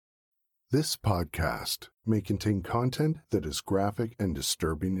This podcast may contain content that is graphic and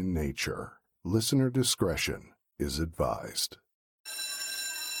disturbing in nature. Listener discretion is advised.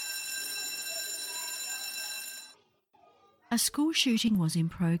 A school shooting was in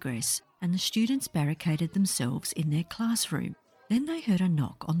progress and the students barricaded themselves in their classroom. Then they heard a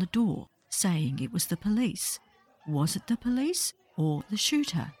knock on the door, saying it was the police. Was it the police or the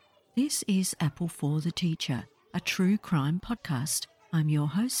shooter? This is Apple for the Teacher, a true crime podcast. I'm your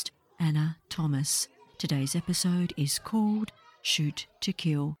host, Anna Thomas. Today's episode is called Shoot to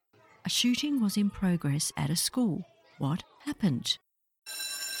Kill. A shooting was in progress at a school. What happened?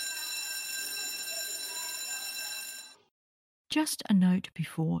 Just a note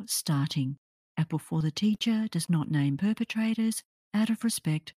before starting. Apple for the Teacher does not name perpetrators out of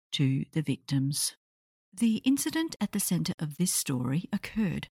respect to the victims. The incident at the centre of this story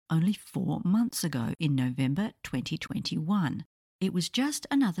occurred only 4 months ago in November 2021. It was just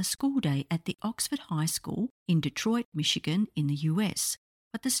another school day at the Oxford High School in Detroit, Michigan in the US,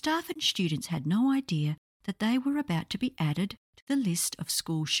 but the staff and students had no idea that they were about to be added to the list of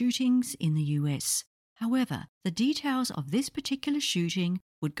school shootings in the US. However, the details of this particular shooting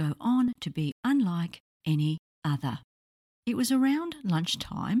would go on to be unlike any other. It was around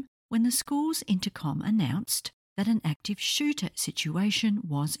lunchtime when the school's intercom announced that an active shooter situation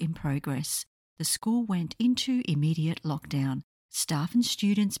was in progress. The school went into immediate lockdown. Staff and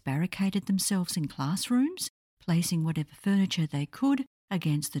students barricaded themselves in classrooms, placing whatever furniture they could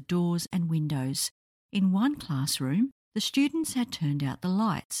against the doors and windows. In one classroom, the students had turned out the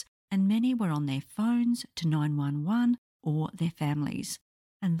lights, and many were on their phones to 911 or their families.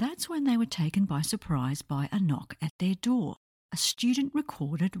 And that's when they were taken by surprise by a knock at their door. A student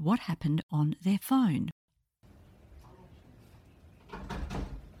recorded what happened on their phone.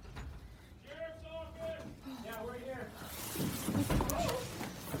 Sheriff's office! Yeah, we're here.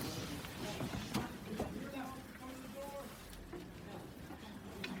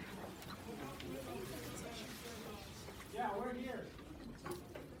 Yeah, we're here.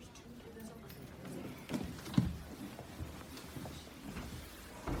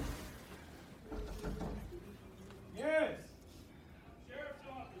 Yes. Sheriff's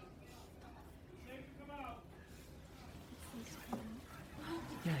office. Safe to come out.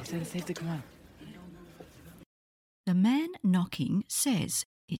 Yeah, he said it's safe to come out. The man knocking says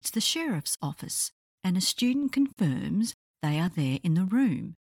it's the sheriff's office, and a student confirms they are there in the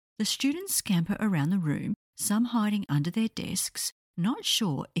room. The students scamper around the room, some hiding under their desks, not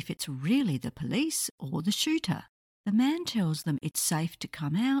sure if it's really the police or the shooter. The man tells them it's safe to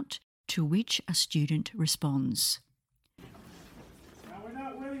come out, to which a student responds. Now, we're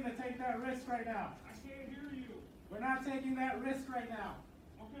not willing to take that risk right now. I can't hear you. We're not taking that risk right now.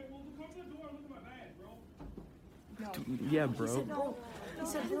 Okay, well, come to the door and look at my bag, bro. Yeah, bro. He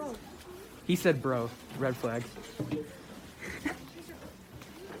said bro. He said bro. Red flag.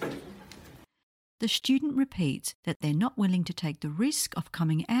 The student repeats that they're not willing to take the risk of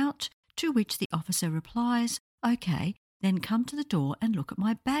coming out, to which the officer replies, "Okay, then come to the door and look at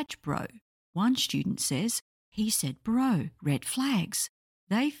my badge, bro." One student says, "He said bro, red flags."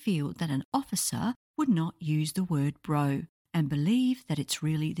 They feel that an officer would not use the word bro and believe that it's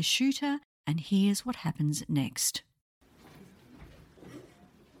really the shooter, and here's what happens next.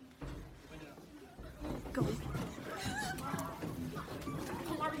 Go.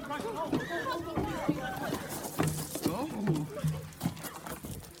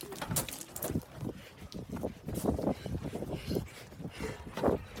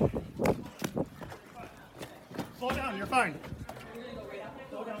 Slow down, you're fine.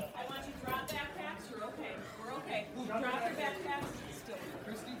 Slow down. I want you to drop backpacks. You're okay. We're okay. Drop your backpacks. Still.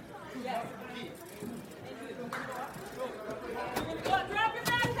 Christy? Yes. Drop your backpacks!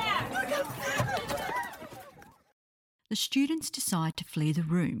 The students decide to flee the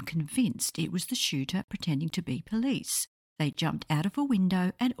room, convinced it was the shooter pretending to be police. They jumped out of a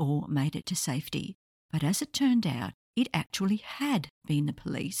window and all made it to safety. But as it turned out, it actually had been the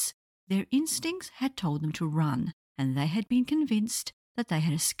police. Their instincts had told them to run, and they had been convinced that they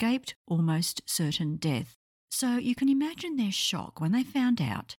had escaped almost certain death. So you can imagine their shock when they found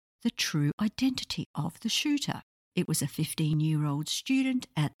out the true identity of the shooter. It was a 15-year-old student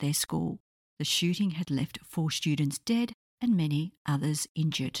at their school. The shooting had left 4 students dead and many others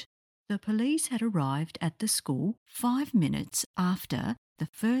injured. The police had arrived at the school 5 minutes after the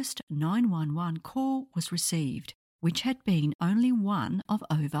first 911 call was received, which had been only one of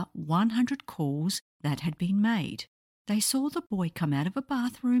over 100 calls that had been made. They saw the boy come out of a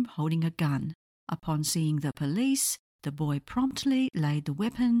bathroom holding a gun. Upon seeing the police, the boy promptly laid the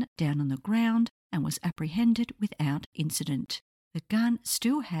weapon down on the ground and was apprehended without incident. The gun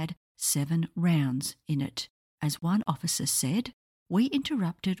still had 7 rounds in it. As one officer said, we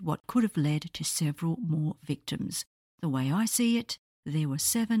interrupted what could have led to several more victims. The way I see it, there were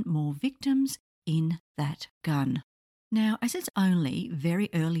 7 more victims in that gun. Now, as it's only very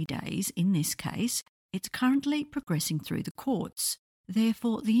early days in this case, it's currently progressing through the courts.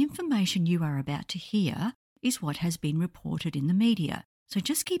 Therefore, the information you are about to hear is what has been reported in the media. So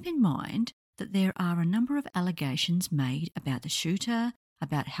just keep in mind that there are a number of allegations made about the shooter,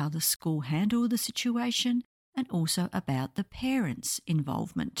 about how the school handled the situation, and also about the parents'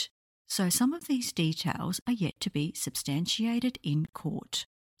 involvement. So some of these details are yet to be substantiated in court.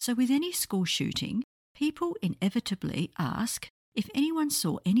 So with any school shooting, people inevitably ask if anyone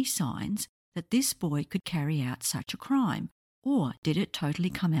saw any signs that this boy could carry out such a crime, or did it totally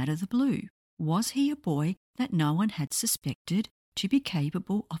come out of the blue? Was he a boy that no one had suspected to be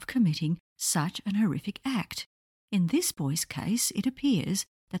capable of committing such an horrific act? In this boy's case, it appears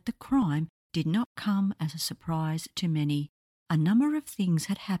that the crime did not come as a surprise to many. A number of things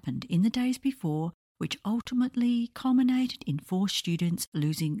had happened in the days before which ultimately culminated in 4 students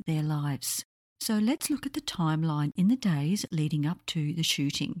losing their lives. So let's look at the timeline in the days leading up to the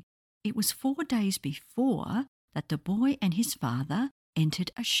shooting. It was 4 days before that the boy and his father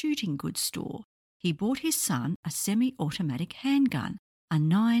entered a shooting goods store. He bought his son a semi-automatic handgun, a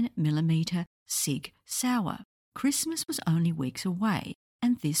 9mm Sig Sauer. Christmas was only weeks away,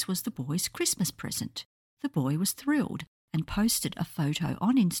 and this was the boy's Christmas present. The boy was thrilled and posted a photo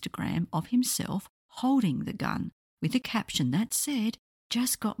on Instagram of himself holding the gun with a caption that said,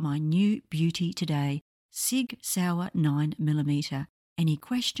 "Just got my new beauty today, Sig Sauer 9mm. Any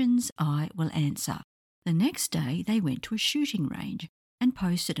questions I will answer." The next day they went to a shooting range and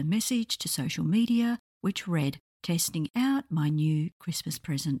posted a message to social media which read, "Testing out my new Christmas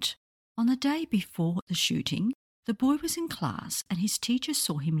present." On the day before the shooting, the boy was in class and his teacher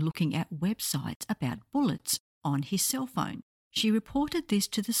saw him looking at websites about bullets on his cell phone. She reported this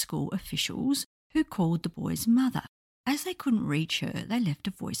to the school officials, who called the boy's mother. As they couldn't reach her, they left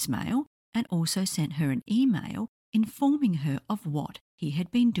a voicemail and also sent her an email informing her of what he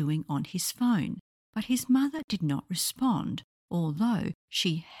had been doing on his phone. But his mother did not respond, although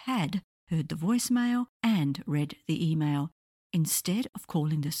she had heard the voicemail and read the email. Instead of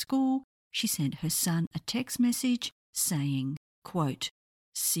calling the school, she sent her son a text message saying, quote,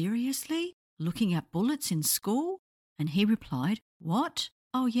 "Seriously? Looking at bullets in school?" And he replied, "What?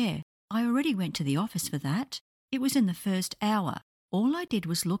 Oh yeah, I already went to the office for that. It was in the first hour. All I did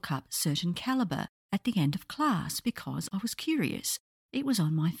was look up certain caliber at the end of class because I was curious. It was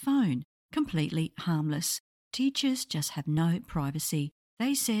on my phone, completely harmless. Teachers just have no privacy.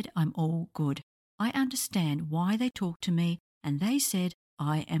 They said I'm all good. I understand why they talked to me, and they said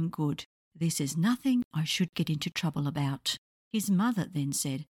I am good. This is nothing I should get into trouble about." His mother then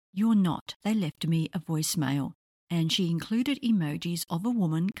said, "You're not. They left me a voicemail." And she included emojis of a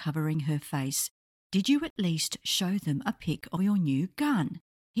woman covering her face. "Did you at least show them a pic of your new gun?"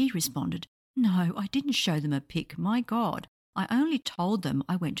 He responded, "No, I didn't show them a pic, my God. I only told them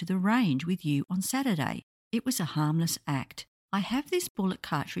I went to the range with you on Saturday. It was a harmless act. I have this bullet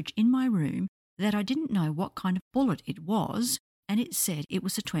cartridge in my room that I didn't know what kind of bullet it was, and it said it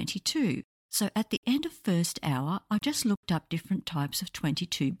was a 22. So at the end of first hour, I just looked up different types of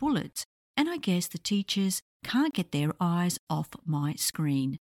 22 bullets, and I guess the teachers can't get their eyes off my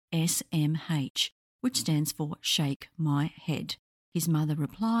screen, SMH, which stands for Shake My Head." His mother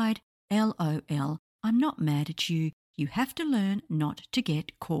replied, "LOL, I'm not mad at you. You have to learn not to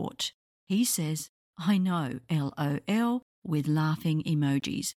get caught." He says, "I know, LOL, with laughing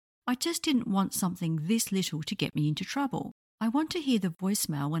emojis. I just didn't want something this little to get me into trouble. I want to hear the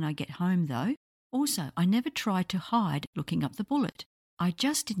voicemail when I get home, though. Also, I never tried to hide looking up the bullet. I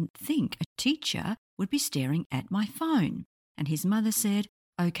just didn't think a teacher would be staring at my phone." And his mother said,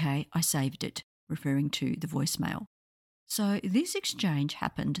 "Okay, I saved it," referring to the voicemail. So this exchange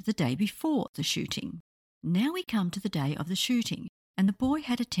happened the day before the shooting. Now we come to the day of the shooting, and the boy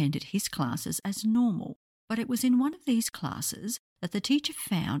had attended his classes as normal, but it was in one of these classes that the teacher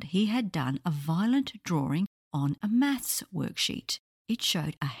found he had done a violent drawing on a maths worksheet. It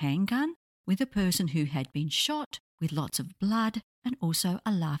showed a handgun with a person who had been shot with lots of blood and also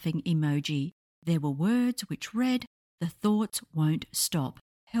a laughing emoji. There were words which read, "The thoughts won't stop.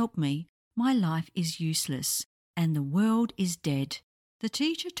 Help me. My life is useless. And the world is dead." The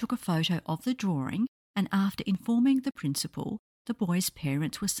teacher took a photo of the drawing, and after informing the principal, the boy's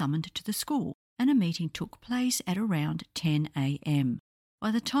parents were summoned to the school, and a meeting took place at around 10 a.m.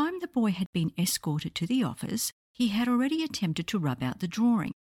 By the time the boy had been escorted to the office, he had already attempted to rub out the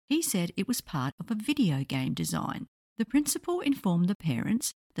drawing. He said it was part of a video game design. The principal informed the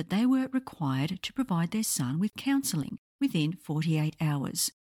parents that they were required to provide their son with counselling within 48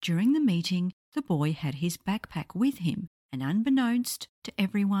 hours. During the meeting, the boy had his backpack with him, and unbeknownst to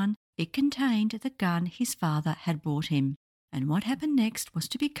everyone, it contained the gun his father had brought him. And what happened next was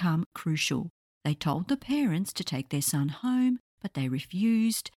to become crucial. They told the parents to take their son home, but they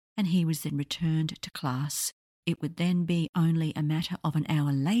refused, and he was then returned to class. It would then be only a matter of an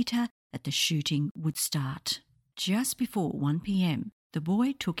hour later that the shooting would start. Just before 1 p.m, the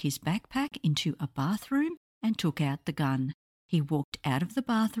boy took his backpack into a bathroom and took out the gun. He walked out of the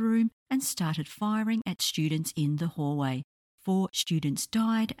bathroom and started firing at students in the hallway. 4 students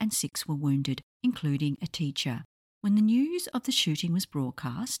died and 6 were wounded, including a teacher. When the news of the shooting was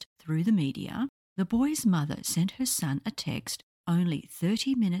broadcast through the media, the boy's mother sent her son a text only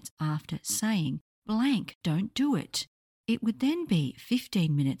 30 minutes after saying, "Blank, don't do it." It would then be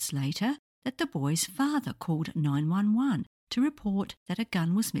 15 minutes later that the boy's father called 911 to report that a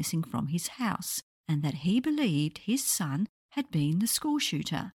gun was missing from his house and that he believed his son had been the school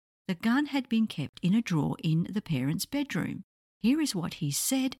shooter. The gun had been kept in a drawer in the parents' bedroom. Here is what he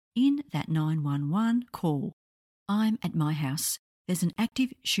said in that 911 call. "I'm at my house. There's an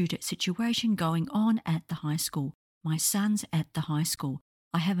active shooter situation going on at the high school. My son's at the high school.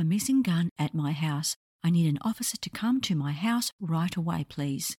 I have a missing gun at my house. I need an officer to come to my house right away,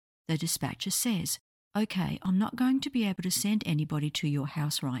 please." The dispatcher says, "Okay, I'm not going to be able to send anybody to your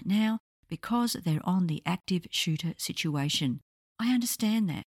house right now because they're on the active shooter situation. I understand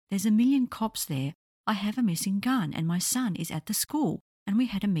that. There's a million cops there. I have a missing gun and my son is at the school, and we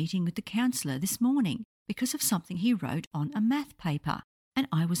had a meeting with the counsellor this morning because of something he wrote on a math paper. And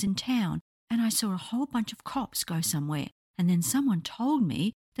I was in town and I saw a whole bunch of cops go somewhere, and then someone told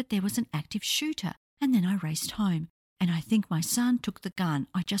me that there was an active shooter, and then I raced home. And I think my son took the gun.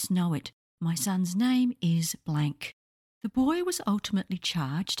 I just know it. My son's name is blank." The boy was ultimately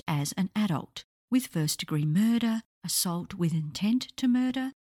charged as an adult with first-degree murder, assault with intent to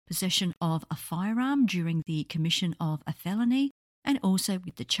murder, possession of a firearm during the commission of a felony, and also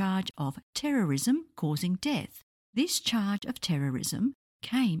with the charge of terrorism causing death. This charge of terrorism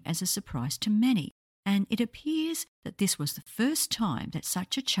came as a surprise to many, and it appears that this was the first time that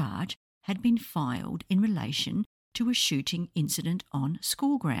such a charge had been filed in relation to a shooting incident on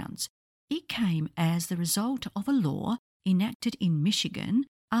school grounds. It came as the result of a law enacted in Michigan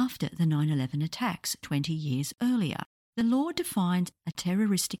after the 9/11 attacks 20 years earlier. The law defines a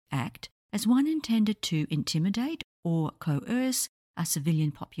terroristic act as one intended to intimidate or coerce a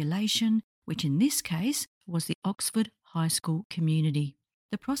civilian population, which in this case was the Oxford High School community.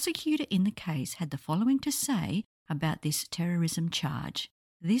 The prosecutor in the case had the following to say about this terrorism charge.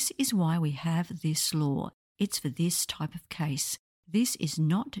 "This is why we have this law. It's for this type of case. This is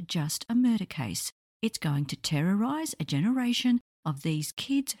not just a murder case. It's going to terrorize a generation of these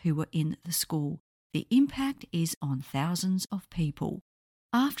kids who were in the school. The impact is on thousands of people."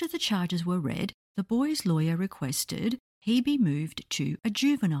 After the charges were read, the boy's lawyer requested he be moved to a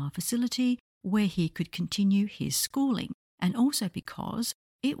juvenile facility where he could continue his schooling, and also because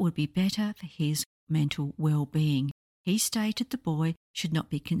it would be better for his mental well-being. He stated the boy should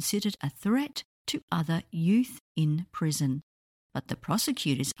not be considered a threat to other youth in prison. But the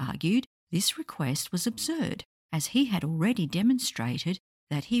prosecutors argued this request was absurd, as he had already demonstrated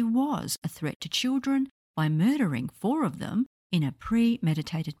that he was a threat to children by murdering 4 of them in a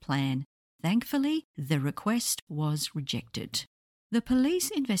premeditated plan. Thankfully, the request was rejected. The police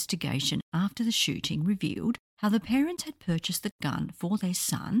investigation after the shooting revealed how the parents had purchased the gun for their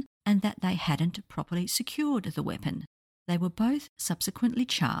son and that they hadn't properly secured the weapon. They were both subsequently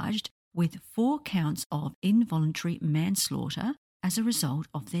charged with 4 counts of involuntary manslaughter as a result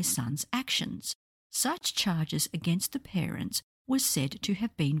of their son's actions. Such charges against the parents were said to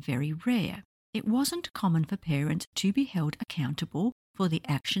have been very rare. It wasn't common for parents to be held accountable for the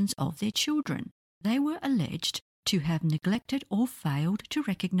actions of their children. They were alleged to have neglected or failed to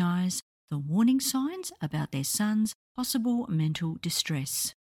recognise the warning signs about their son's possible mental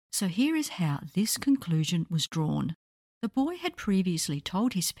distress. So here is how this conclusion was drawn. The boy had previously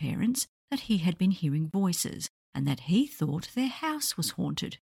told his parents that he had been hearing voices and that he thought their house was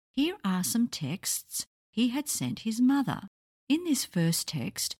haunted. Here are some texts he had sent his mother. In this first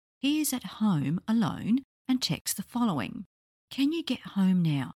text, he is at home alone and texts the following. "Can you get home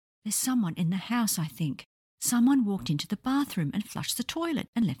now? There's someone in the house, I think. Someone walked into the bathroom and flushed the toilet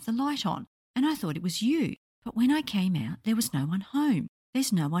and left the light on, and I thought it was you. But when I came out, there was no one home.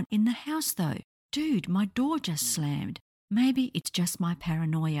 There's no one in the house, though. Dude, my door just slammed. Maybe it's just my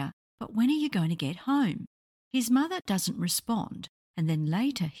paranoia, but when are you going to get home?" His mother doesn't respond, and then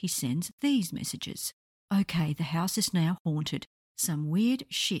later he sends these messages. Okay, the house is now haunted. Some weird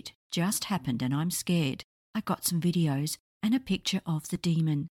shit just happened and I'm scared. I got some videos and a picture of the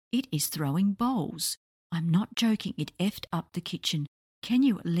demon. It is throwing bowls. I'm not joking, it effed up the kitchen. Can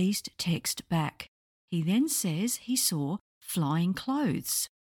you at least text back? He then says he saw flying clothes.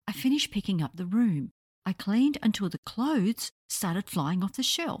 I finished picking up the room. I cleaned until the clothes started flying off the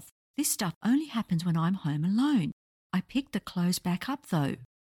shelf. This stuff only happens when I'm home alone. I picked the clothes back up though.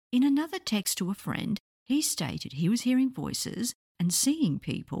 In another text to a friend, he stated he was hearing voices and seeing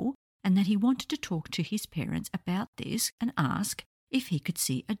people and that he wanted to talk to his parents about this and ask if he could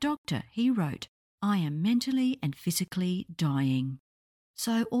see a doctor. He wrote, I am mentally and physically dying.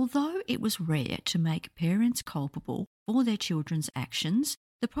 So although it was rare to make parents culpable for their children's actions,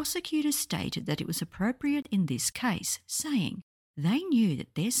 the prosecutors stated that it was appropriate in this case, saying they knew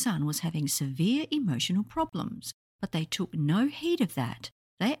that their son was having severe emotional problems, but they took no heed of that.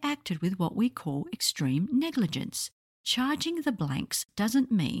 They acted with what we call extreme negligence. Charging the blanks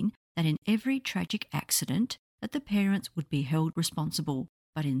doesn't mean that in every tragic accident that the parents would be held responsible,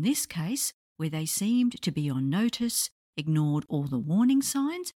 but in this case, where they seemed to be on notice, ignored all the warning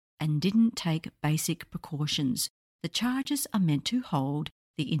signs, and didn't take basic precautions, the charges are meant to hold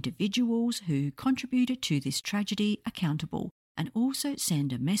the individuals who contributed to this tragedy accountable and also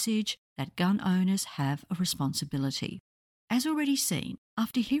send a message that gun owners have a responsibility. As already seen,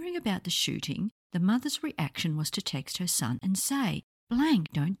 after hearing about the shooting, the mother's reaction was to text her son and say,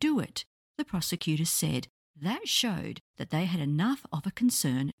 "Blank, don't do it." The prosecutor said that showed that they had enough of a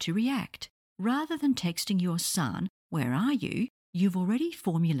concern to react. Rather than texting your son, "Where are you?" you've already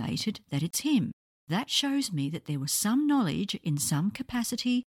formulated that it's him. That shows me that there was some knowledge in some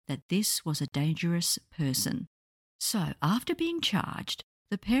capacity that this was a dangerous person. So, after being charged,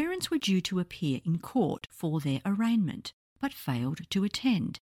 the parents were due to appear in court for their arraignment, but failed to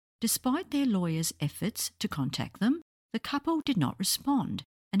attend. Despite their lawyers' efforts to contact them, the couple did not respond,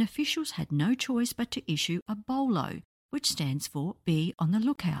 and officials had no choice but to issue a BOLO, which stands for Be on the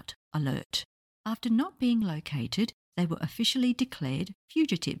Lookout alert. After not being located, they were officially declared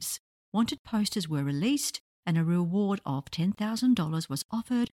fugitives. Wanted posters were released, and a reward of $10,000 was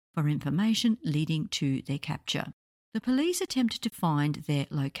offered for information leading to their capture. The police attempted to find their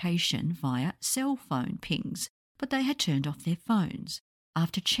location via cell phone pings, but they had turned off their phones.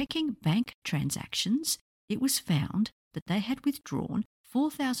 After checking bank transactions, it was found that they had withdrawn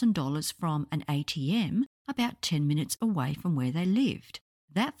 $4,000 from an ATM about 10 minutes away from where they lived.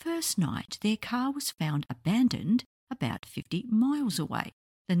 That first night, their car was found abandoned about 50 miles away.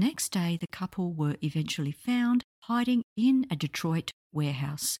 The next day, the couple were eventually found hiding in a Detroit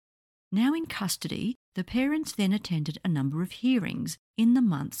warehouse. Now in custody, the parents then attended a number of hearings in the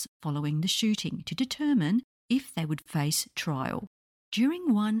months following the shooting to determine if they would face trial.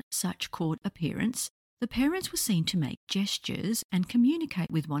 During one such court appearance, the parents were seen to make gestures and communicate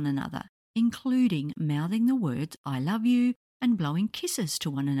with one another, including mouthing the words "I love you" and blowing kisses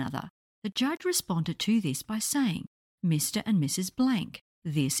to one another. The judge responded to this by saying, "Mr. and Mrs. Blank,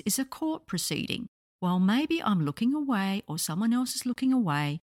 this is a court proceeding. While maybe I'm looking away or someone else is looking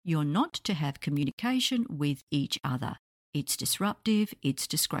away, you're not to have communication with each other. It's disruptive, it's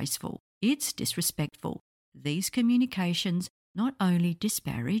disgraceful, it's disrespectful. These communications not only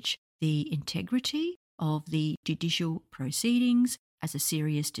disparage the integrity of the judicial proceedings as a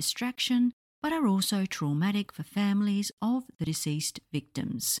serious distraction, but are also traumatic for families of the deceased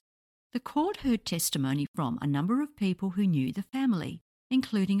victims." The court heard testimony from a number of people who knew the family,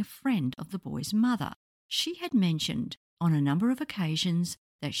 including a friend of the boy's mother. She had mentioned on a number of occasions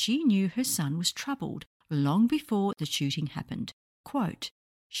that she knew her son was troubled long before the shooting happened. Quote,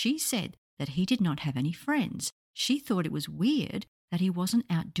 she said that he did not have any friends. She thought it was weird that he wasn't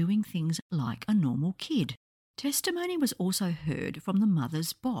out doing things like a normal kid. Testimony was also heard from the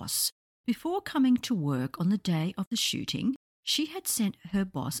mother's boss. Before coming to work on the day of the shooting, she had sent her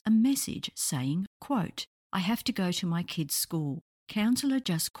boss a message saying, quote, "I have to go to my kid's school. Counselor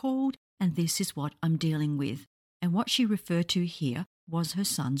just called and this is what I'm dealing with." And what she referred to here was her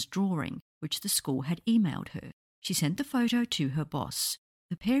son's drawing, which the school had emailed her. She sent the photo to her boss.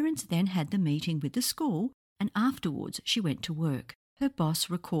 The parents then had the meeting with the school, and afterwards she went to work. Her boss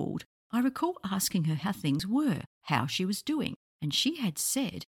recalled, "I recall asking her how things were, how she was doing, and she had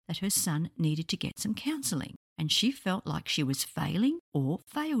said that her son needed to get some counselling, and she felt like she was failing or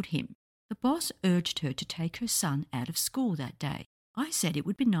failed him. The boss urged her to take her son out of school that day. I said it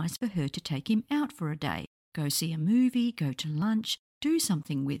would be nice for her to take him out for a day, go see a movie, go to lunch, do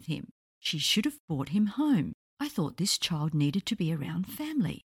something with him. She should have brought him home. I thought this child needed to be around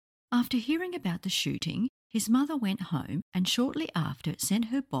family." After hearing about the shooting, his mother went home and shortly after sent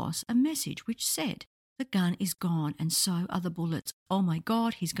her boss a message which said, The gun is gone and so are the bullets. Oh my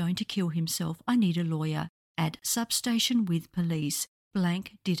God, he's going to kill himself. I need a lawyer. At substation with police.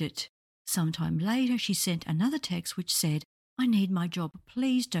 Blank did it. Sometime later, she sent another text which said, I need my job.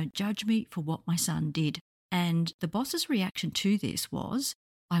 Please don't judge me for what my son did. And the boss's reaction to this was,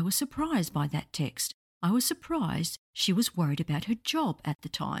 I was surprised by that text. I was surprised she was worried about her job at the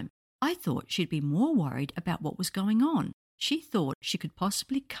time. I thought she'd be more worried about what was going on. She thought she could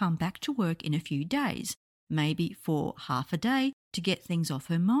possibly come back to work in a few days, maybe for half a day to get things off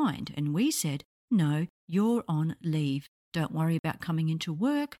her mind. And we said, no, you're on leave. Don't worry about coming into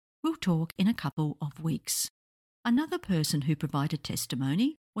work. We'll talk in a couple of weeks. Another person who provided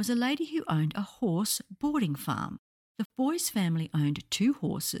testimony was a lady who owned a horse boarding farm. The boy's family owned 2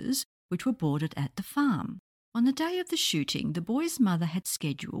 horses which were boarded at the farm. On the day of the shooting, the boy's mother had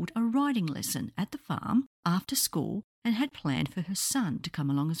scheduled a riding lesson at the farm after school and had planned for her son to come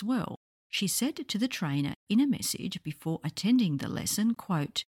along as well. She said to the trainer in a message before attending the lesson,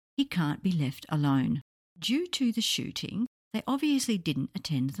 quote, he can't be left alone. Due to the shooting, they obviously didn't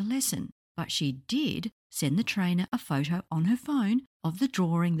attend the lesson, but she did send the trainer a photo on her phone of the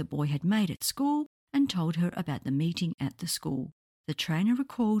drawing the boy had made at school and told her about the meeting at the school. The trainer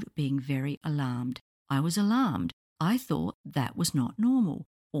recalled being very alarmed. I was alarmed. I thought that was not normal.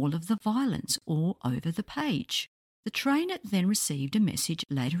 All of the violence all over the page. The trainer then received a message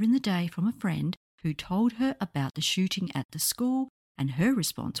later in the day from a friend who told her about the shooting at the school, and her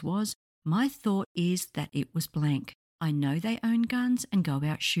response was, my thought is that it was blank. I know they own guns and go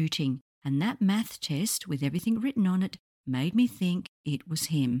out shooting, and that math test with everything written on it made me think it was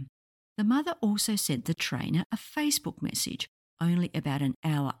him. The mother also sent the trainer a Facebook message only about an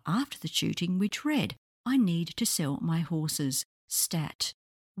hour after the shooting which read, I need to sell my horses, stat.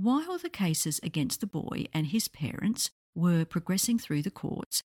 While the cases against the boy and his parents were progressing through the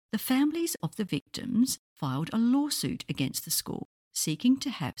courts, the families of the victims filed a lawsuit against the school, seeking to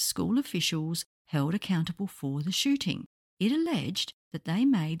have school officials held accountable for the shooting. It alleged that they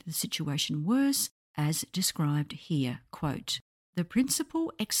made the situation worse, as described here, quote, the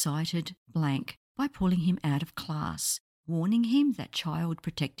principal excited blank by pulling him out of class, warning him that Child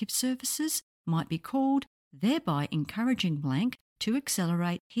Protective Services might be called, thereby encouraging blank to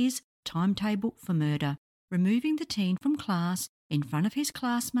accelerate his timetable for murder, removing the teen from class in front of his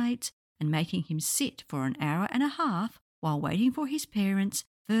classmates and making him sit for an hour and a half while waiting for his parents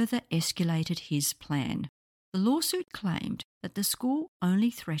further escalated his plan. The lawsuit claimed that the school only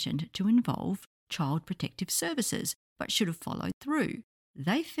threatened to involve Child Protective Services but should have followed through.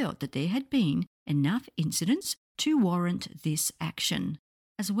 They felt that there had been enough incidents to warrant this action.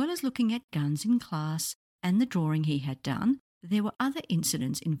 As well as looking at guns in class and the drawing he had done, there were other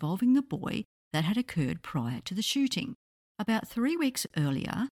incidents involving the boy that had occurred prior to the shooting. About 3 weeks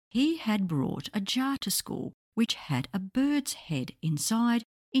earlier, he had brought a jar to school which had a bird's head inside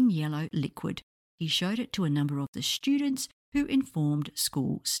in yellow liquid. He showed it to a number of the students who informed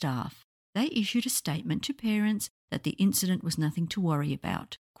school staff. They issued a statement to parents that the incident was nothing to worry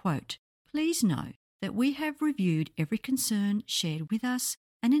about. Quote, please know that we have reviewed every concern shared with us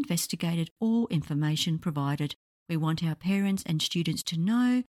and investigated all information provided. We want our parents and students to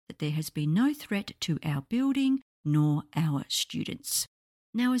know that there has been no threat to our building nor our students.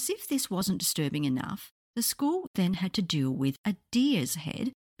 Now, as if this wasn't disturbing enough, the school then had to deal with a deer's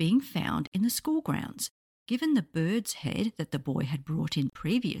head being found in the school grounds. Given the bird's head that the boy had brought in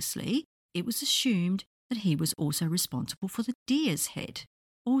previously, it was assumed that he was also responsible for the deer's head.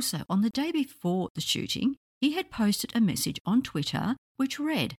 Also, on the day before the shooting, he had posted a message on Twitter which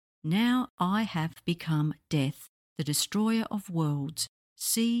read, now I have become death, the destroyer of worlds.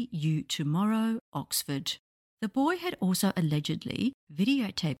 See you tomorrow, Oxford. The boy had also allegedly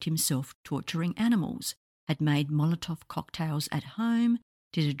videotaped himself torturing animals, had made Molotov cocktails at home,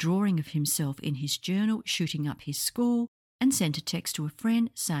 did a drawing of himself in his journal shooting up his school, and sent a text to a friend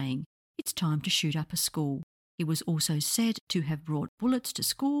saying, it's time to shoot up a school. He was also said to have brought bullets to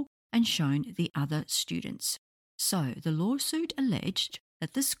school and shown the other students. So the lawsuit alleged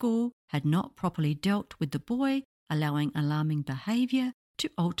that the school had not properly dealt with the boy, allowing alarming behaviour to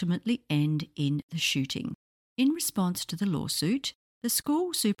ultimately end in the shooting. In response to the lawsuit, the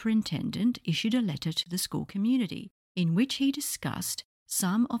school superintendent issued a letter to the school community in which he discussed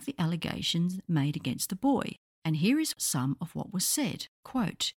some of the allegations made against the boy. And here is some of what was said.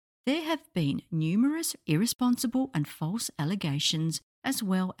 Quote, there have been numerous irresponsible and false allegations as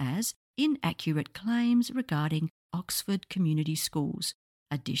well as inaccurate claims regarding Oxford Community Schools.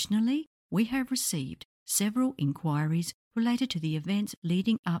 Additionally, we have received several inquiries related to the events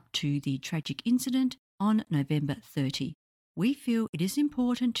leading up to the tragic incident on November 30. we feel it is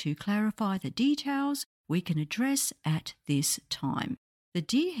important to clarify the details we can address at this time. The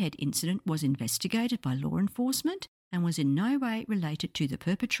Deer Head incident was investigated by law enforcement and was in no way related to the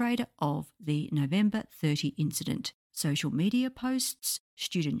perpetrator of the November 30 incident. Social media posts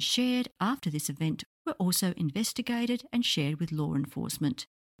students shared after this event were also investigated and shared with law enforcement.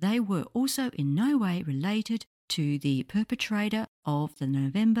 They were also in no way related to the perpetrator of the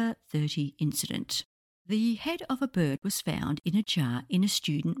November 30 incident. The head of a bird was found in a jar in a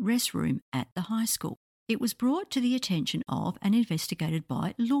student restroom at the high school. It was brought to the attention of and investigated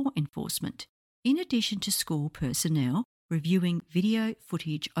by law enforcement. In addition to school personnel reviewing video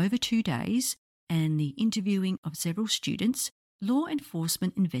footage over 2 days and the interviewing of several students, law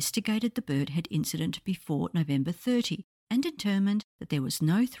enforcement investigated the Birdhead incident before November 30 and determined that there was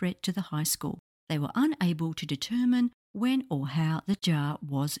no threat to the high school. They were unable to determine when or how the jar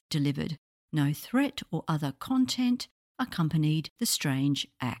was delivered. No threat or other content accompanied the strange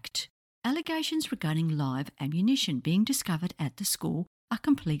act. Allegations regarding live ammunition being discovered at the school are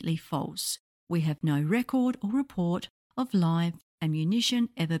completely false. We have no record or report of live ammunition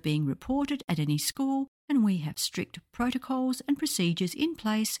ever being reported at any school, and we have strict protocols and procedures in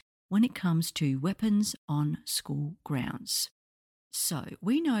place when it comes to weapons on school grounds. So,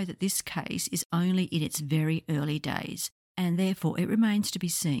 we know that this case is only in its very early days, and therefore it remains to be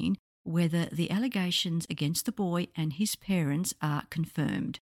seen whether the allegations against the boy and his parents are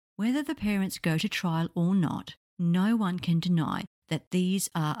confirmed. Whether the parents go to trial or not, no one can deny that these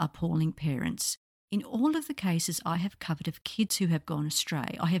are appalling parents. In all of the cases I have covered of kids who have gone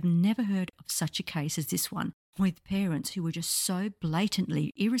astray, I have never heard of such a case as this one, with parents who were just so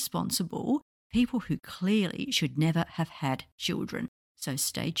blatantly irresponsible, people who clearly should never have had children. So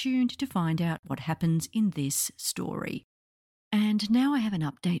stay tuned to find out what happens in this story. And now I have an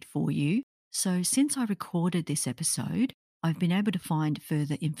update for you. So since I recorded this episode, I've been able to find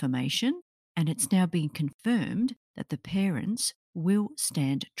further information, and it's now been confirmed that the parents will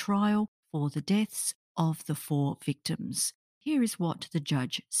stand trial for the deaths of the 4 victims. Here is what the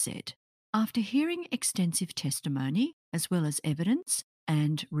judge said. After hearing extensive testimony, as well as evidence,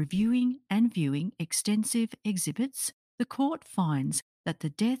 and reviewing and viewing extensive exhibits, the court finds that the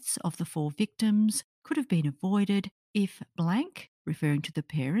deaths of the 4 victims could have been avoided if blank, referring to the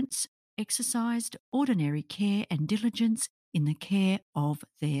parents, exercised ordinary care and diligence in the care of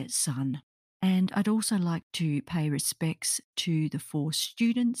their son. And I'd also like to pay respects to the 4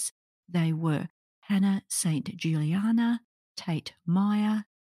 students. They were Hannah St. Juliana, Tate Meyer,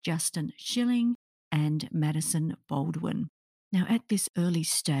 Justin Schilling, and Madison Baldwin. Now, at this early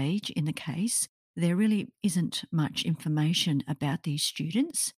stage in the case, there really isn't much information about these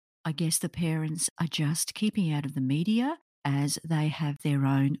students. I guess the parents are just keeping out of the media as they have their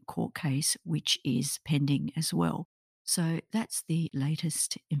own court case, which is pending as well. So that's the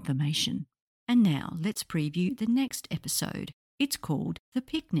latest information. And now let's preview the next episode. It's called The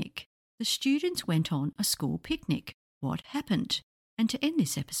Picnic. The students went on a school picnic. What happened? And to end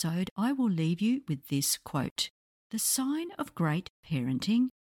this episode, I will leave you with this quote. The sign of great parenting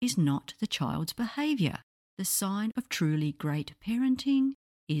is not the child's behaviour. The sign of truly great parenting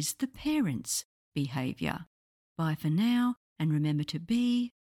is the parent's behaviour. Bye for now, and remember to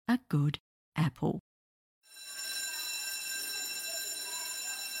be a good apple.